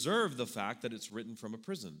 when you observe the fact that it's written from a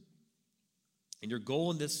prison. And your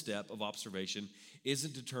goal in this step of observation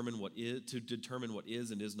isn't to determine what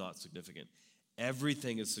is and is not significant.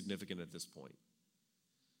 Everything is significant at this point.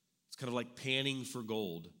 It's kind of like panning for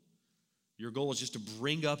gold. Your goal is just to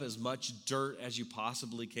bring up as much dirt as you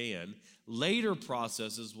possibly can. Later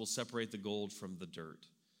processes will separate the gold from the dirt.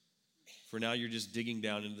 For now, you're just digging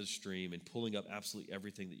down into the stream and pulling up absolutely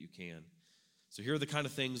everything that you can. So here are the kind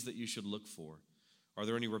of things that you should look for. Are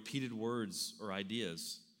there any repeated words or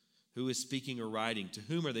ideas? Who is speaking or writing? To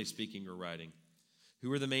whom are they speaking or writing?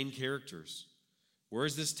 Who are the main characters? Where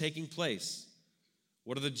is this taking place?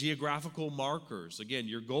 What are the geographical markers? Again,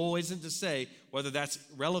 your goal isn't to say whether that's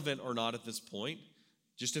relevant or not at this point,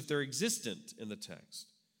 just if they're existent in the text.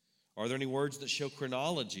 Are there any words that show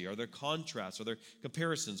chronology? Are there contrasts? Are there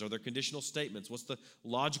comparisons? Are there conditional statements? What's the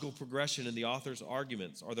logical progression in the author's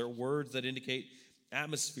arguments? Are there words that indicate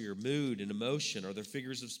atmosphere, mood, and emotion? Are there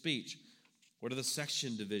figures of speech? What are the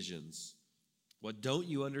section divisions? What don't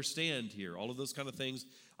you understand here? All of those kind of things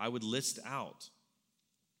I would list out.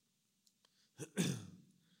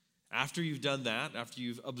 After you've done that, after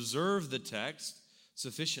you've observed the text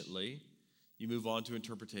sufficiently, you move on to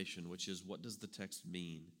interpretation, which is, what does the text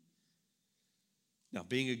mean? Now,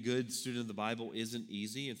 being a good student of the Bible isn't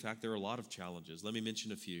easy. In fact, there are a lot of challenges. Let me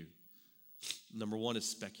mention a few. Number one is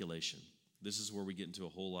speculation. This is where we get into a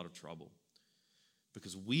whole lot of trouble,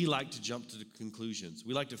 because we like to jump to the conclusions.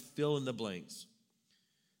 We like to fill in the blanks.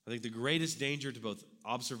 I think the greatest danger to both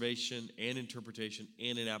observation and interpretation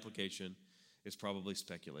and in application is probably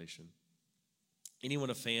speculation.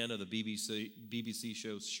 Anyone a fan of the BBC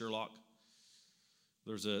show Sherlock?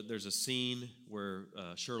 There's a scene where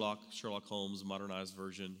Sherlock Holmes, modernized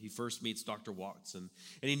version, he first meets Dr. Watson,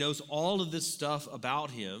 and he knows all of this stuff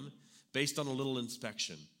about him based on a little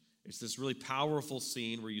inspection. It's this really powerful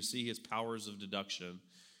scene where you see his powers of deduction,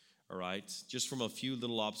 all right, just from a few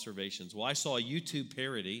little observations. Well, I saw a YouTube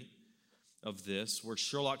parody of this where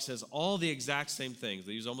Sherlock says all the exact same things.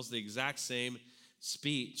 They use almost the exact same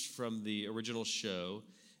speech from the original show,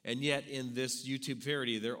 and yet in this YouTube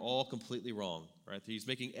parody, they're all completely wrong, right? He's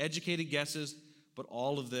making educated guesses, but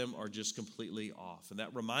all of them are just completely off. And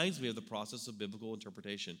that reminds me of the process of biblical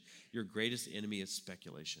interpretation. Your greatest enemy is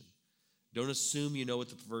speculation. Don't assume you know what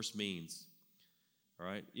the verse means, all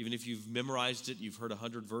right? Even if you've memorized it, you've heard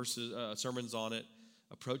 100 sermons on it,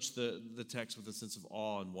 approach the text with a sense of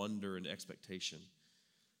awe and wonder and expectation.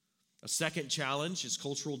 A second challenge is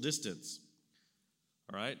cultural distance,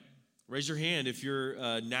 all right? Raise your hand if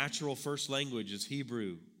your natural first language is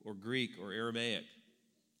Hebrew or Greek or Aramaic.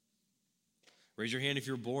 Raise your hand if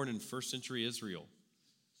you're born in first century Israel.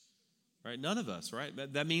 Right? None of us, right?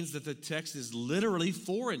 That means that the text is literally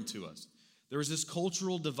foreign to us. There is this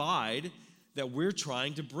cultural divide that we're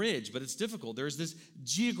trying to bridge, but it's difficult. There's this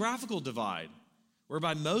geographical divide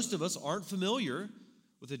whereby most of us aren't familiar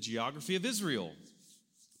with the geography of Israel.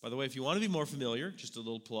 By the way, if you want to be more familiar, just a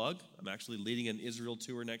little plug, I'm actually leading an Israel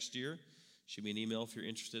tour next year. Shoot me an email if you're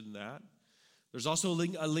interested in that. There's also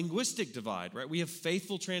a linguistic divide, right? We have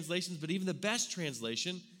faithful translations, but even the best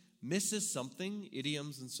translation misses something,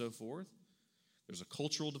 idioms and so forth. There's a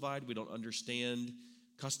cultural divide. We don't understand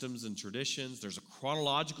customs and traditions. There's a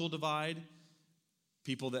chronological divide.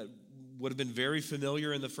 People that would have been very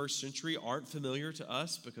familiar in the first century aren't familiar to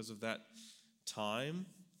us because of that time.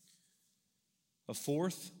 A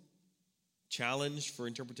fourth challenge for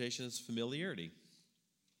interpretation is familiarity.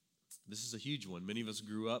 This is a huge one. Many of us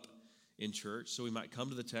grew up in church, so we might come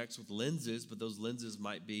to the text with lenses, but those lenses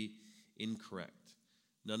might be incorrect.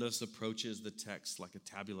 None of us approaches the text like a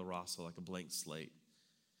tabula rasa, like a blank slate.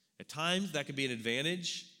 At times, that can be an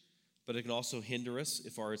advantage, but it can also hinder us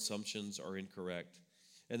if our assumptions are incorrect.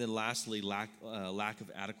 And then lastly, lack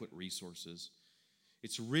of adequate resources.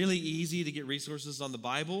 It's really easy to get resources on the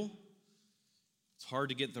Bible. It's hard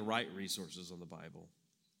to get the right resources on the Bible.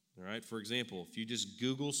 All right, for example, if you just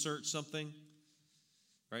Google search something,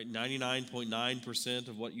 right, 99.9%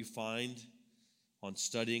 of what you find on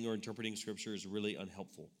studying or interpreting Scripture is really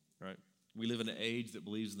unhelpful, right? We live in an age that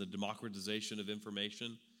believes in the democratization of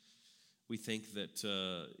information. We think that,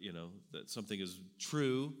 that something is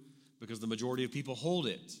true because the majority of people hold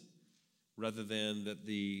it, rather than that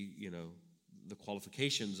the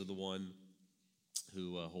qualifications of the one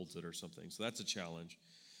who holds it or something. So that's a challenge.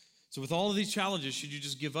 So with all of these challenges, should you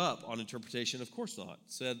just give up on interpretation? Of course not.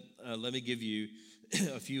 Let me give you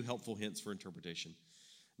a few helpful hints for interpretation.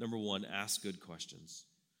 Number one, ask good questions.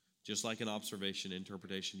 Just like in observation,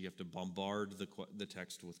 interpretation, you have to bombard the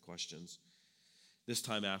text with questions. This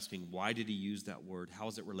time asking, why did he use that word? How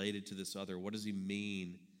is it related to this other? What does he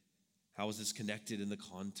mean? How is this connected in the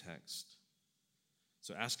context?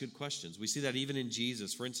 So ask good questions. We see that even in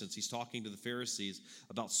Jesus. For instance, he's talking to the Pharisees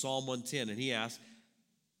about Psalm 110, and he asks,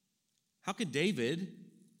 how can David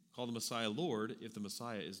call the Messiah Lord if the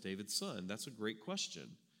Messiah is David's son? That's a great question.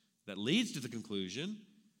 That leads to the conclusion,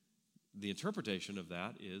 the interpretation of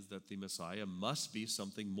that is that the Messiah must be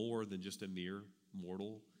something more than just a mere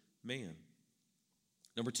mortal man.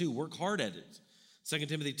 Number two, work hard at it. 2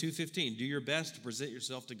 Timothy 2:15, do your best to present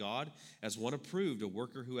yourself to God as one approved, a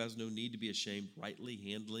worker who has no need to be ashamed, rightly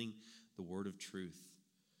handling the word of truth.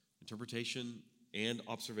 Interpretation and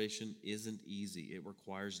observation isn't easy. It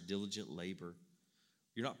requires diligent labor.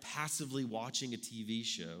 You're not passively watching a TV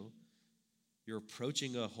show. You're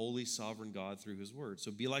approaching a holy, sovereign God through his word.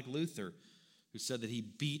 So be like Luther, who said that he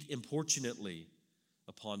beat importunately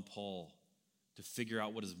upon Paul to figure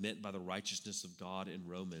out what is meant by the righteousness of God in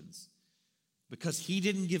Romans. Because he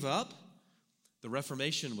didn't give up, the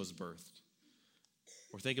Reformation was birthed.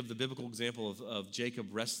 Or think of the biblical example of Jacob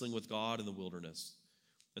wrestling with God in the wilderness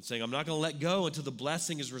and saying, I'm not going to let go until the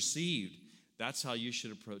blessing is received. That's how you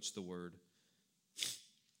should approach the word.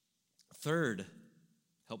 Third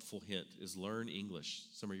helpful hint is learn English.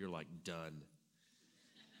 Some of you are like, done.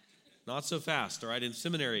 Not so fast, all right? In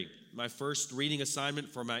seminary, my first reading assignment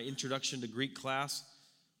for my introduction to Greek class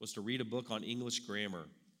was to read a book on English grammar.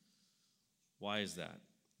 Why is that?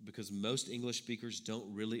 Because most English speakers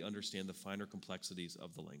don't really understand the finer complexities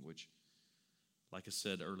of the language. Like I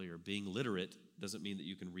said earlier, being literate doesn't mean that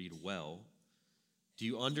you can read well. Do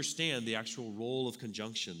you understand the actual role of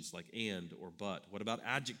conjunctions like and or but? What about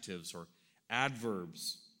adjectives or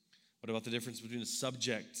adverbs? What about the difference between a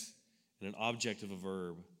subject and an object of a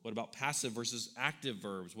verb? What about passive versus active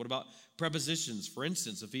verbs? What about prepositions? For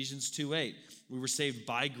instance, Ephesians 2:8, we were saved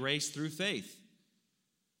by grace through faith.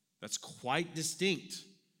 That's quite distinct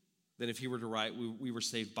than if he were to write, we were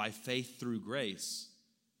saved by faith through grace.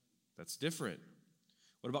 That's different.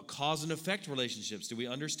 What about cause and effect relationships? Do we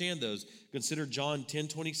understand those? Consider John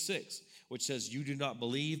 10:26, which says, you do not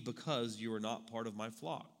believe because you are not part of my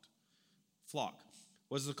flock.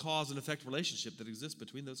 What is the cause and effect relationship that exists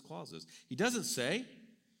between those clauses? He doesn't say,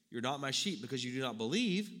 you're not my sheep because you do not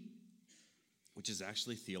believe, which is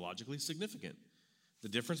actually theologically significant. The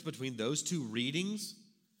difference between those two readings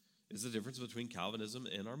is the difference between Calvinism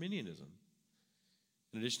and Arminianism.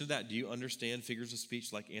 In addition to that, do you understand figures of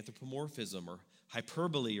speech like anthropomorphism or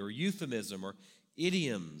hyperbole or euphemism or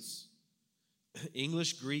idioms?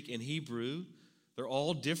 English, Greek, and Hebrew, they're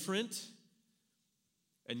all different,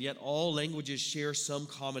 and yet all languages share some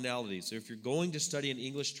commonalities. So if you're going to study an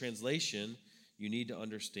English translation, you need to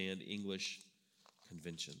understand English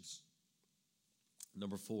conventions.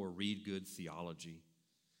 Number 4, read good theology.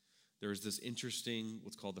 There's this interesting,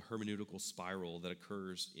 what's called the hermeneutical spiral that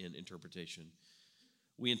occurs in interpretation.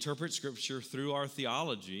 We interpret Scripture through our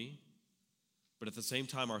theology, but at the same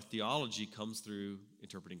time, our theology comes through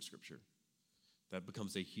interpreting Scripture. That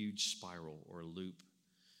becomes a huge spiral or a loop.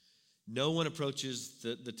 No one approaches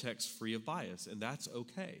the text free of bias, and that's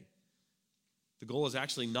okay. The goal is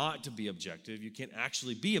actually not to be objective. You can't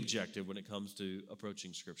actually be objective when it comes to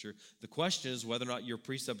approaching Scripture. The question is whether or not your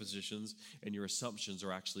presuppositions and your assumptions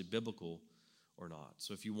are actually biblical or not.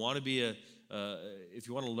 So if you want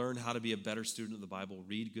to learn how to be a better student of the Bible,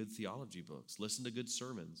 read good theology books, listen to good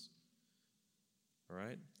sermons. All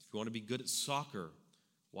right? If you want to be good at soccer,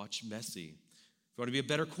 watch Messi. If you want to be a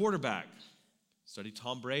better quarterback, study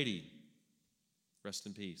Tom Brady. Rest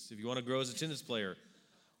in peace. If you want to grow as a tennis player,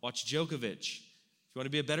 watch Djokovic. If you want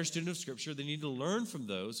to be a better student of Scripture, then you need to learn from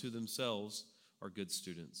those who themselves are good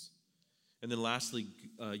students. And then lastly,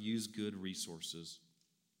 use good resources.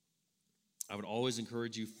 I would always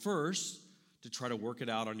encourage you first to try to work it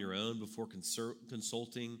out on your own before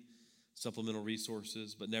consulting supplemental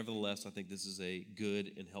resources. But nevertheless, I think this is a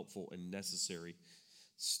good and helpful and necessary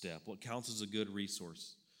step. What counts as a good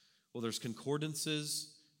resource? Well, there's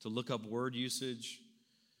concordances to look up word usage.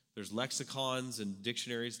 There's lexicons and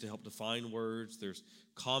dictionaries to help define words. There's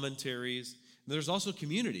commentaries. And there's also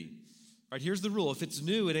community. All right, here's the rule. If it's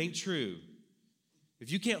new, it ain't true.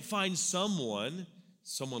 If you can't find someone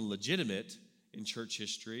legitimate in church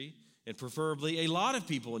history, and preferably a lot of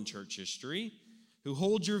people in church history who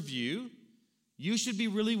hold your view, you should be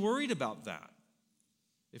really worried about that.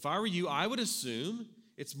 If I were you, I would assume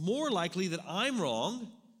it's more likely that I'm wrong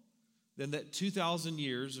than that 2,000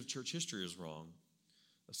 years of church history is wrong.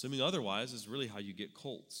 Assuming otherwise is really how you get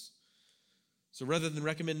cults. So rather than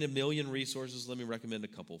recommend a million resources, let me recommend a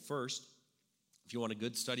couple. First, if you want a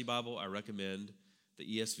good study Bible, I recommend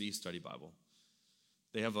the ESV Study Bible.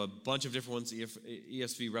 They have a bunch of different ones,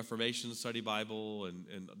 ESV Reformation Study Bible,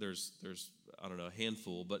 and there's I don't know, a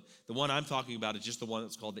handful. But the one I'm talking about is just the one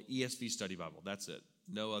that's called the ESV Study Bible. That's it.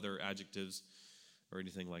 No other adjectives or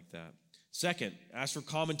anything like that. Second, ask for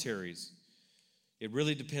commentaries. It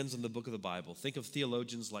really depends on the book of the Bible. Think of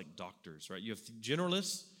theologians like doctors, right? You have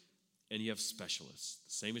generalists and you have specialists.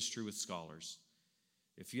 The same is true with scholars.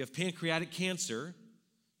 If you have pancreatic cancer,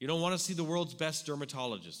 you don't want to see the world's best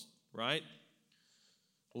dermatologist, right?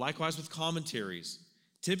 Likewise with commentaries.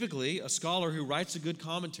 Typically, a scholar who writes a good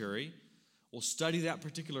commentary will study that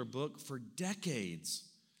particular book for decades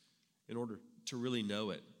in order to really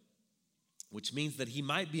know it, which means that he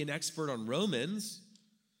might be an expert on Romans,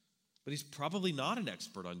 but he's probably not an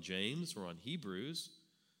expert on James or on Hebrews.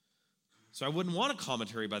 So I wouldn't want a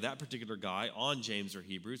commentary by that particular guy on James or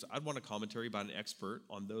Hebrews. I'd want a commentary by an expert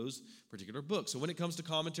on those particular books. So when it comes to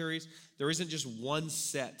commentaries, there isn't just one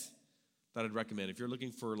set that I'd recommend. If you're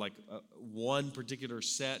looking for like one particular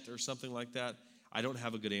set or something like that, I don't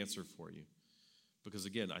have a good answer for you. Because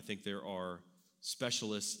again, I think there are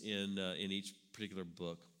specialists in each particular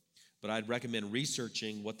book. But I'd recommend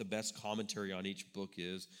researching what the best commentary on each book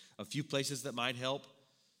is. A few places that might help: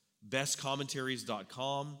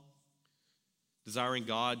 bestcommentaries.com,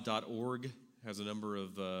 desiringgod.org has a number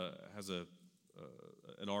of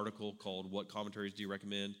an article called "What Commentaries Do You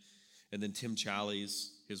Recommend?" And then Tim Challies,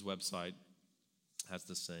 his website, has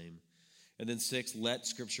the same. And then 6, let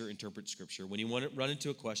Scripture interpret Scripture. When you want to run into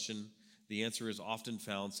a question, the answer is often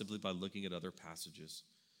found simply by looking at other passages.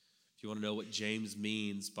 If you want to know what James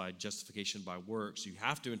means by justification by works, you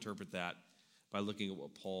have to interpret that by looking at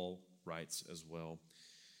what Paul writes as well.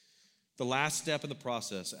 The last step in the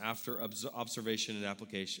process after observation and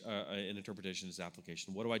application and interpretation is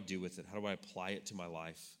application. What do I do with it? How do I apply it to my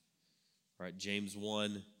life? All right, James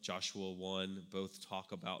 1, Joshua 1, both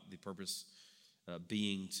talk about the purpose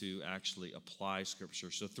being to actually apply Scripture.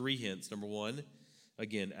 So 3 hints. Number 1,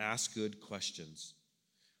 again, ask good questions.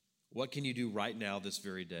 What can you do right now this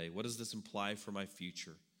very day? What does this imply for my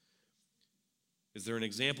future? Is there an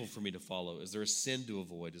example for me to follow? Is there a sin to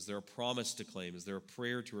avoid? Is there a promise to claim? Is there a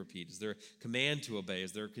prayer to repeat? Is there a command to obey?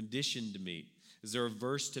 Is there a condition to meet? Is there a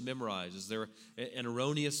verse to memorize? Is there an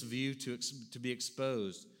erroneous view to be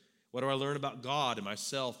exposed? What do I learn about God and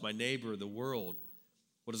myself, my neighbor, the world?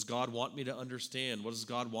 What does God want me to understand? What does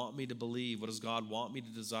God want me to believe? What does God want me to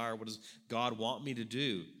desire? What does God want me to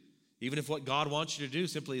do? Even if what God wants you to do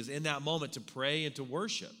simply is in that moment to pray and to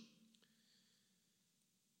worship.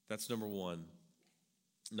 That's number 1.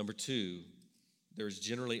 Number 2, there's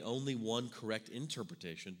generally only one correct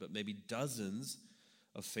interpretation, but maybe dozens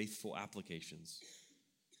of faithful applications.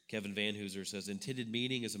 Kevin Van Hooser says, intended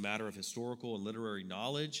meaning is a matter of historical and literary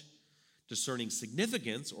knowledge. Discerning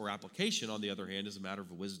significance or application, on the other hand, is a matter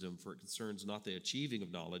of wisdom, for it concerns not the achieving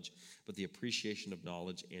of knowledge, but the appreciation of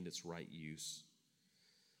knowledge and its right use.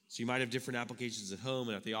 So you might have different applications at home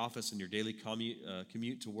and at the office and your daily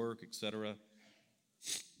commute to work, etc.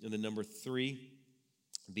 And then number 3,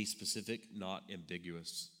 be specific, not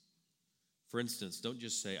ambiguous. For instance, don't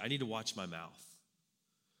just say, I need to watch my mouth.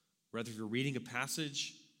 Rather, if you're reading a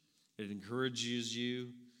passage, it encourages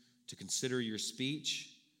you to consider your speech.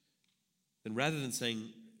 Then rather than saying,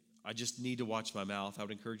 I just need to watch my mouth, I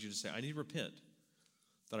would encourage you to say, I need to repent.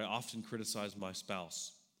 that I often criticize my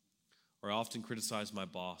spouse, or I often criticize my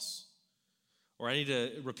boss. Or I need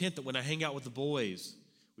to repent that when I hang out with the boys,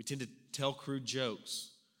 we tend to tell crude jokes.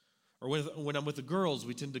 Or when I'm with the girls,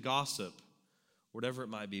 we tend to gossip. Whatever it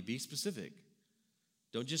might be, be specific.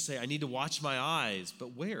 Don't just say, I need to watch my eyes,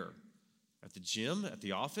 but where? At the gym, at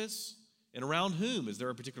the office? And around whom? Is there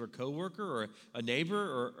a particular coworker or a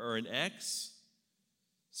neighbor or an ex?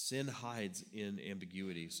 Sin hides in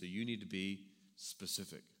ambiguity, so you need to be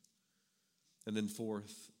specific. And then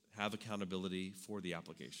fourth, have accountability for the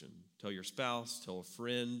application. Tell your spouse, tell a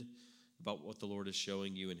friend about what the Lord is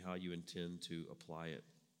showing you and how you intend to apply it.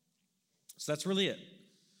 So that's really it.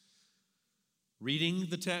 Reading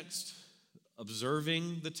the text,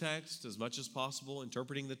 observing the text as much as possible,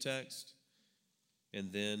 interpreting the text,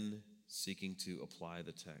 and then seeking to apply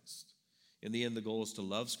the text. In the end, the goal is to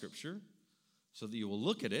love Scripture so that you will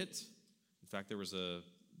look at it. In fact, there was a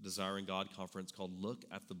Desiring God conference called Look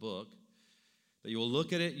at the Book. That you will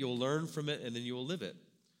look at it, you'll learn from it, and then you will live it.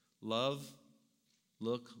 Love,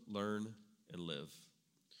 look, learn, and live.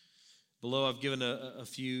 Below, I've given a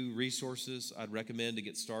few resources I'd recommend to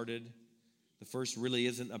get started. The first really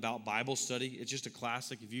isn't about Bible study. It's just a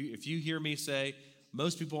classic. If you hear me say,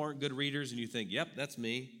 most people aren't good readers, and you think, yep, that's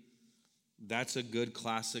me, that's a good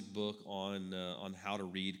classic book on how to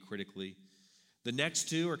read critically. The next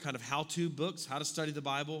two are kind of how-to books, how to study the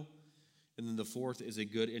Bible. And then the fourth is a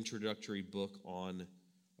good introductory book on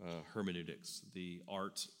hermeneutics, the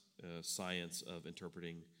art, science of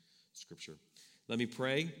interpreting Scripture. Let me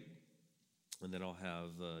pray, and then I'll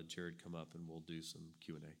have Jared come up and we'll do some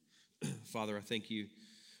Q&A. Father, I thank you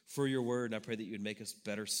for your word, and I pray that you would make us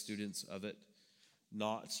better students of it,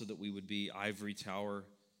 not so that we would be ivory tower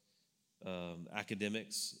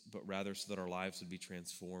academics, but rather so that our lives would be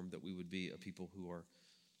transformed, that we would be a people who are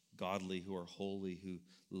godly, who are holy, who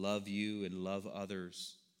love you and love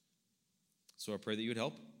others. So I pray that you would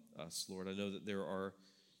help us, Lord. I know that there are,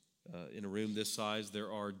 in a room this size,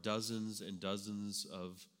 there are dozens and dozens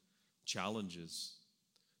of challenges,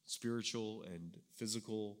 spiritual and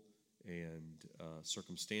physical and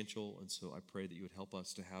circumstantial. And so I pray that you would help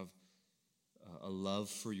us to have a love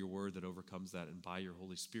for your word that overcomes that, and by your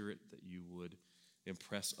Holy Spirit that you would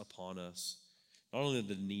impress upon us not only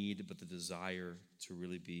the need, but the desire to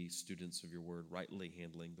really be students of your word, rightly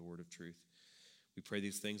handling the word of truth. We pray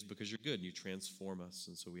these things because you're good and you transform us.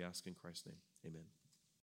 And so we ask in Christ's name, amen.